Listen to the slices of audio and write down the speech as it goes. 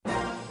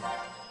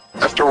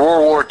After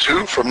World War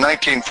II, from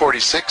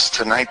 1946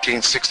 to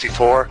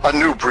 1964, a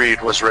new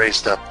breed was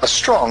raised up. A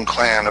strong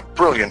clan of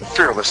brilliant,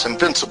 fearless,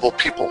 invincible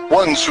people.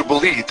 Ones who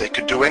believed they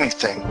could do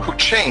anything, who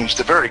changed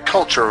the very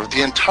culture of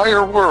the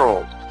entire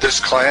world. This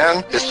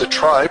clan is the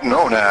tribe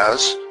known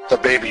as the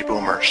Baby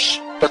Boomers.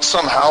 But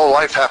somehow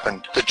life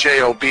happened. The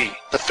J-O-B,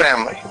 the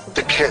family,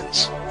 the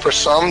kids. For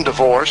some,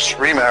 divorce,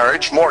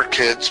 remarriage, more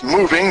kids,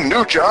 moving,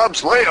 new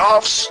jobs,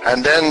 layoffs.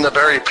 And then the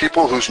very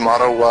people whose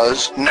motto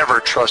was, never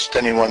trust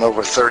anyone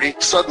over 30,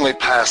 suddenly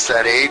passed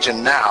that age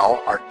and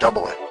now are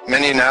double it.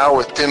 Many now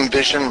with dim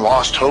vision,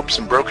 lost hopes,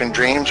 and broken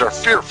dreams are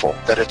fearful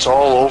that it's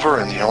all over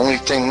and the only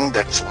thing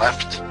that's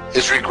left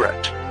is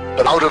regret.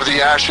 But out of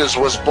the ashes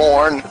was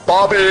born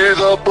Bobby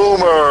the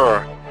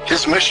Boomer.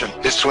 His mission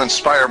is to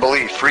inspire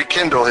belief,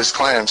 rekindle his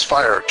clan's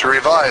fire, to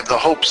revive the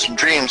hopes and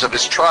dreams of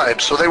his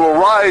tribe so they will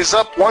rise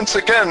up once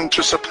again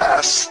to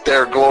surpass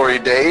their glory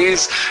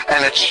days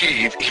and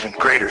achieve even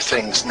greater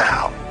things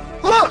now.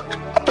 Look,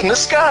 up in the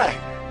sky.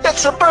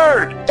 It's a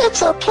bird.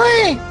 It's a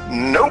plane.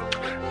 Nope.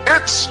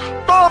 It's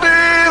Bobby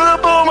the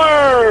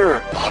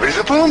Boomer. Bobby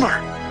the Boomer.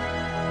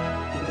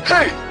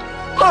 Hey,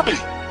 Bobby.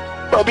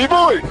 Bobby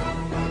boy.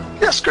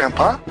 Yes,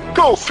 Grandpa.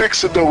 Go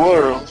fixing the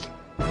world.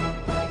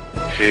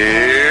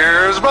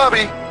 Here's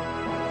Bobby.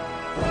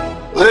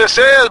 This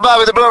is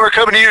Bobby the Boomer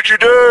coming to you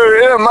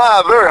today in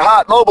my very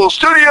hot mobile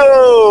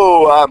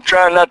studio. I'm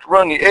trying not to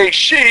run the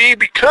AC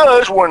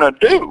because when I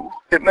do,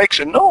 it makes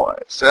a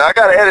noise. So I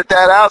got to edit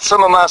that out.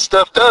 Some of my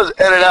stuff does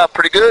edit out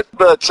pretty good,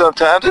 but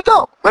sometimes it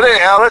don't. But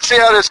anyhow, let's see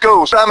how this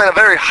goes. I'm in a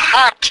very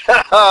hot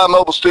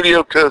mobile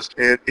studio because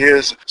it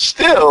is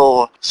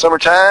still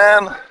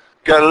summertime.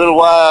 Got a little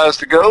while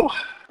to go.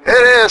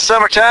 It is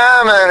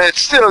summertime, and it's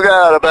still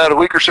got about a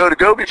week or so to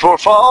go before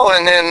fall,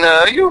 and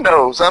then, who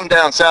knows, I'm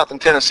down south in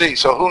Tennessee,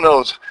 so who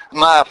knows,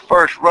 my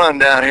first run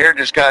down here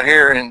just got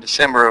here in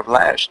December of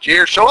last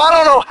year, so I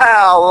don't know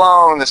how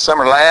long the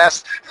summer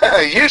lasts.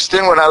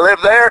 Houston, when I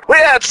lived there, we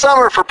had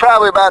summer for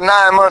probably about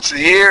 9 months of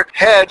the year,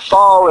 had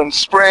fall and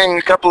spring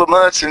a couple of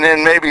months, and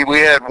then maybe we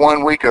had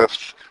 1 week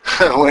of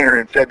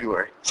winter in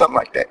February, something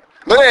like that.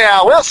 But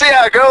anyhow, we'll see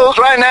how it goes.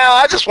 Right now,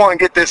 I just want to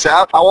get this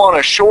out. I want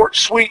a short,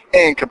 sweet,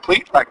 and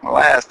complete like my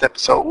last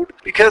episode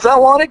because I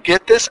want to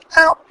get this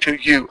out to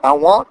you. I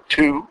want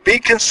to be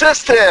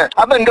consistent.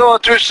 I've been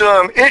going through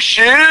some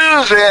issues,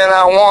 and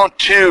I want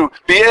to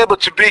be able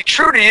to be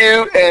true to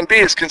you and be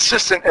as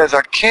consistent as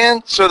I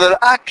can so that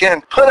I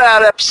can put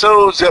out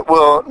episodes that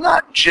will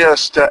not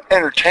just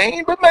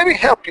entertain, but maybe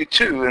help you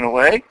too in a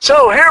way.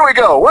 So here we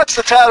go. What's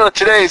the title of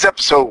today's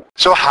episode?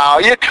 So how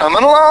are you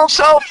coming along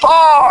so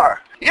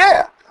far?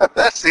 Yeah,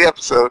 that's the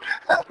episode.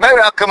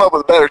 Maybe I'll come up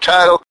with a better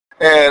title.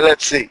 And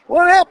let's see.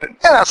 What happened?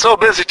 And I'm so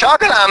busy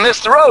talking, I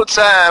missed the road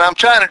sign. I'm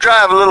trying to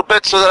drive a little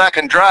bit so that I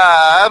can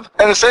drive.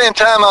 And at the same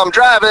time I'm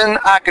driving,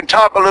 I can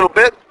talk a little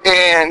bit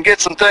and get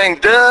some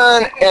things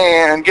done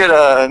and get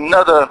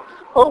another...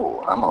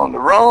 Oh, I'm on the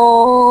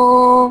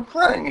wrong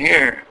thing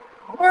here.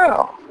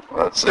 Well,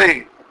 let's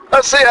see.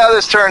 Let's see how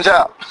this turns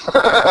out.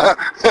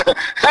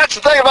 That's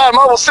the thing about a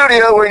mobile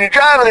studio. When you're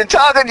driving and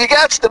talking, you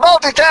got to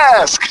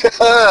multitask.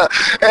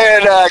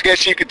 And I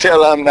guess you can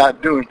tell I'm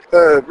not doing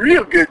a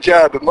real good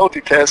job at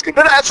multitasking.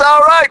 But that's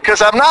all right,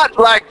 because I'm not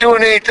like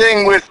doing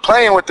anything with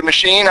playing with the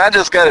machine. I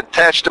just got it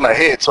attached to my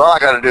head. So all I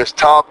got to do is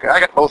talk. I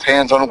got both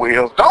hands on the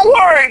wheels. Don't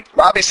worry.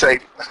 I'll be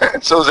safe.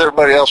 And so is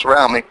everybody else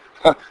around me.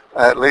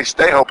 At least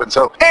they hoping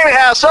so.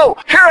 Anyhow, so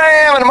here I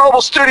am in the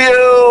mobile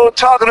studio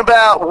talking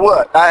about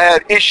what? I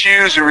had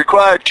issues that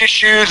required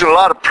tissues and a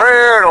lot of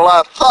prayer and a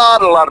lot of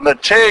thought, a lot of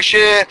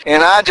meditation,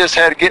 and I just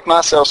had to get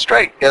myself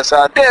straight. Yes,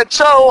 I did.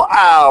 So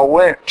I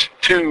went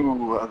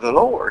to the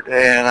Lord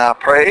and I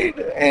prayed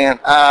and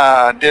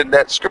I did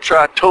that scripture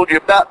I told you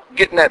about,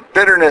 getting that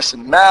bitterness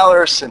and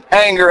malice and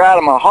anger out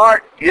of my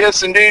heart.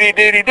 Yes, indeedy,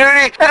 deedy,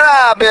 duty. And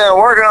I've been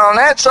working on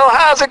that. So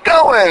how's it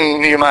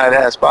going, you might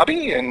ask,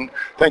 Bobby? And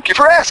thank you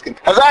for asking.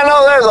 As I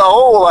know there's a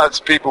whole lot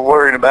of people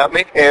worrying about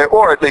me,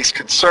 or at least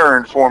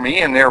concerned for me,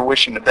 and they're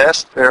wishing the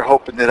best. They're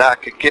hoping that I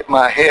could get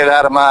my head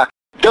out of my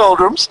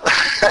doldrums.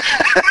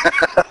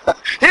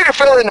 You can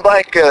fill in the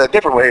blank a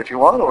different way if you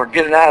want, or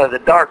get it out of the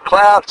dark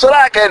cloud so that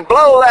I can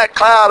blow that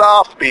cloud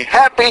off, be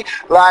happy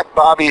like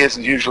Bobby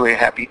isn't usually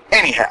happy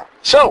anyhow.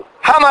 So,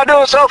 how am I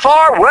doing so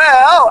far?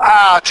 Well,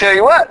 I'll tell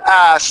you what,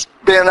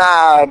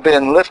 I've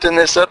been lifting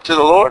this up to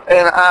the Lord,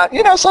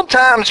 and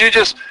sometimes you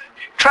just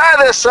try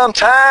this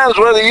sometimes,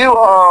 whether you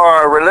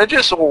are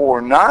religious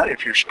or not,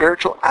 if you're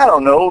spiritual. I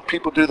don't know.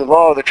 People do the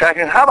law of the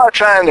attraction. How about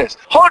trying this?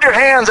 Hold your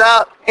hands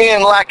out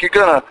in like you're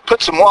going to put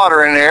some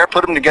water in there,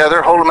 put them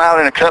together, hold them out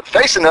in a cup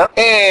facing up,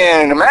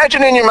 and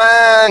imagine in your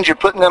mind you're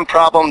putting them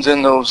problems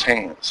in those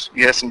hands.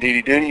 Yes,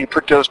 indeedy duty. You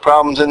put those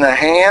problems in the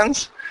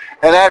hands,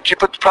 and after you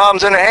put the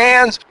problems in the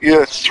hands,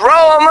 you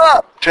throw them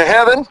up to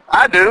heaven.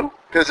 I do.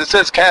 Because it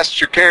says cast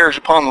your cares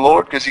upon the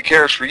Lord because he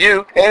cares for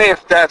you. And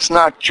if that's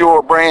not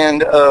your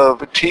brand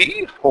of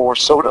tea or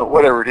soda,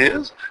 whatever it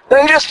is,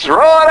 then just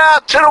throw it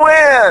out to the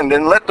wind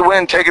and let the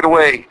wind take it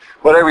away.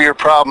 whatever your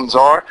problems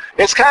are.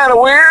 It's kind of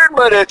weird,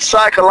 but it's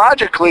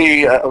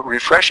psychologically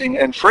refreshing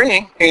and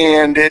freeing,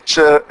 and it's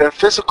a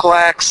physical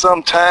act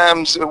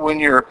sometimes when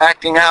you're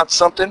acting out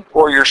something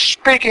or you're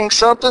speaking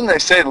something. They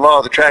say the law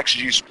of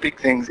attraction, you speak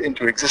things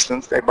into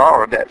existence. They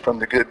borrowed that from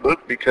the good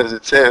book because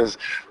it says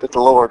that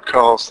the Lord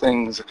calls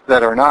things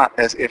that are not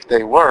as if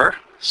they were.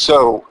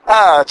 So,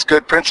 it's a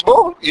good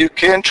principle. You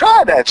can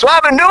try that. So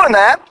I've been doing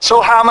that.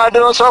 So how am I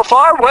doing so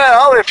far?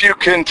 Well, if you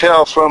can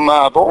tell from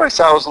my voice,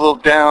 I was a little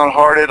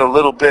downhearted, a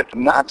little bit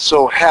not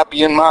so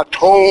happy in my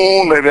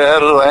tone. Maybe I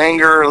had a little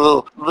anger, a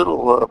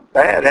little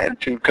bad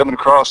attitude coming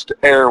across the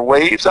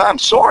airwaves. I'm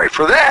sorry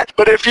for that.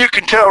 But if you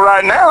can tell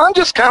right now, I'm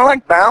just kind of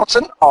like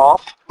bouncing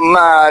off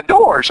my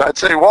doors. I'd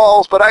say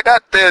walls, but I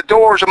got the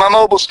doors of my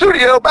mobile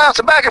studio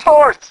bouncing back and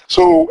forth.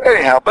 So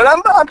anyhow, but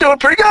I'm doing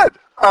pretty good.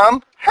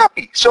 I'm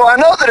happy. So I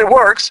know that it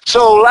works.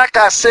 So like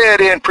I said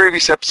in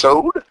previous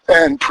episodes,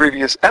 and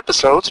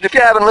if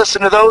you haven't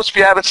listened to those, if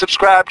you haven't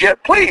subscribed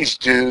yet, please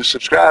do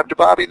subscribe to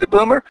Bobby the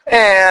Boomer,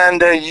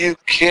 and you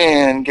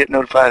can get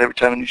notified every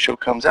time a new show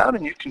comes out,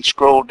 and you can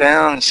scroll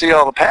down and see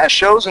all the past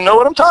shows and know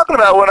what I'm talking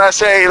about when I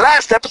say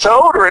last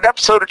episode or an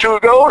episode or two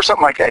ago or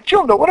something like that.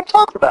 You'll know what I'm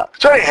talking about.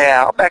 So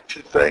anyhow, back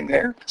to the thing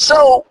there.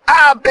 So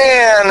I've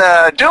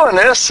been doing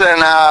this,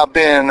 and I've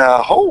been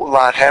a whole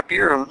lot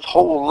happier, a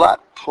whole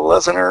lot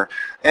pleasanter,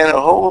 and a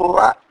whole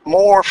lot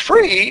more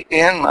free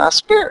in my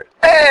spirit.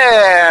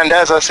 And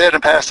as I said in a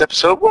past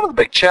episode, one of the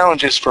big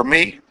challenges for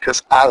me,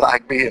 because I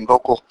like being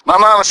vocal. My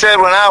mama said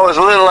when I was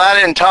little, I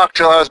didn't talk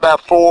till I was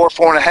about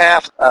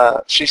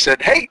 4.5. She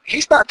said, hey,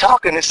 he's not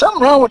talking. There's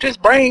something wrong with his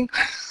brain.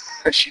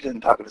 She didn't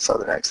talk in a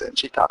southern accent.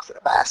 She talks in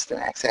a Boston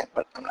accent,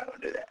 but I'm not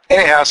going to do that.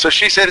 Anyhow, so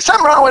she said, is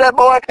something wrong with that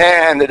boy?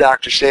 And the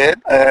doctor said,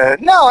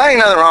 no, ain't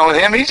nothing wrong with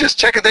him. He's just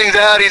checking things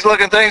out. He's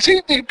looking things. He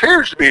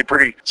appears to be a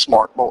pretty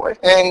smart boy.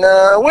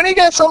 And when he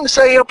got something to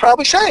say, he'll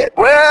probably say it.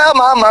 Well,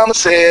 my mama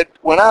said,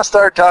 when I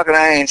started talking,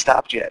 I ain't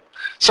stopped yet.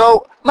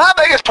 So my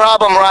biggest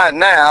problem right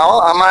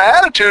now, my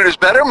attitude is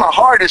better, my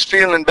heart is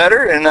feeling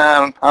better, and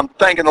I'm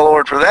thanking the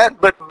Lord for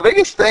that. But the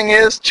biggest thing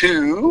is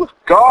to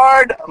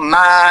guard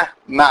my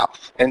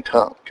mouth and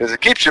tongue, because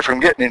it keeps you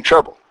from getting in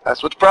trouble.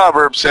 That's what the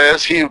proverb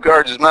says. He who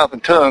guards his mouth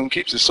and tongue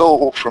keeps his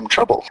soul from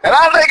trouble. And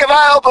I think if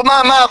I open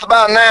my mouth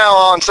about now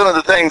on some of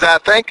the things I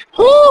think,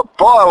 oh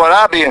boy, would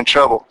I be in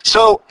trouble.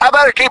 So I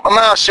better keep my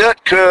mouth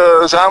shut,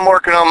 because I'm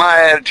working on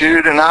my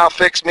attitude, and I'll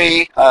fix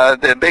me.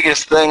 The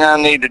biggest thing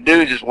I need to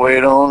do is just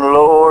wait on the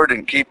Lord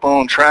and keep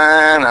on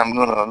trying. I'm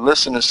going to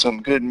listen to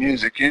some good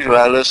music. Usually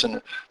I listen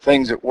to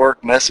things at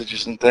work,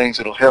 messages and things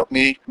that'll help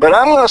me. But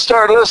I'm going to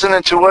start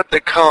listening to what they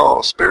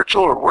call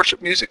spiritual or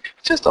worship music.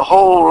 Just a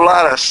whole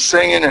lot of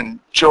singing and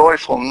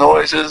joyful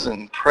noises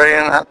and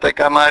praying. I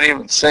think I might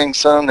even sing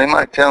some. They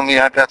might tell me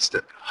I got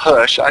to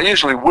hush. I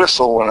usually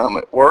whistle when I'm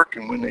at work,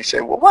 and when they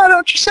say, well, why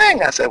don't you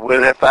sing? I said,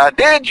 well, if I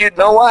did, you'd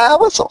know why I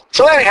whistle.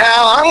 So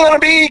anyhow, I'm going to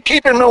be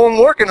keeping on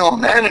working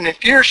on that, and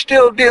if you're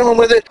still dealing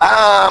with it,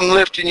 I'm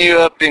lifting you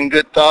up in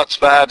good thoughts,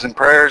 vibes, and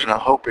prayers, and I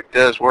hope it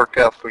does work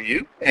out for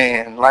you.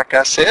 And like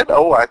I said,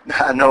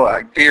 I know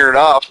I veered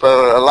off.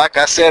 Like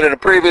I said in a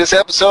previous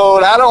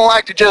episode, I don't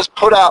like to just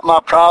put out my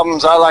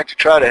problems. I like to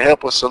try to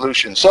help with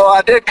solutions. So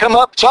I did come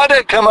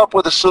up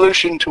with a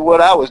solution to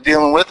what I was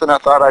dealing with, and I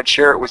thought I'd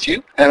share it with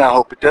you, and I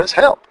hope it does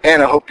help.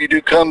 And I hope you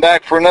do come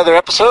back for another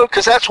episode,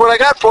 because that's what I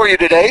got for you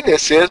today.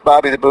 This is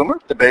Bobby the Boomer,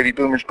 the Baby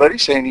Boomer's buddy,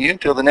 saying to you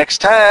until the next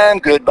time,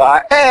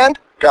 goodbye and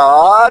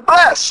God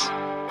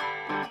bless.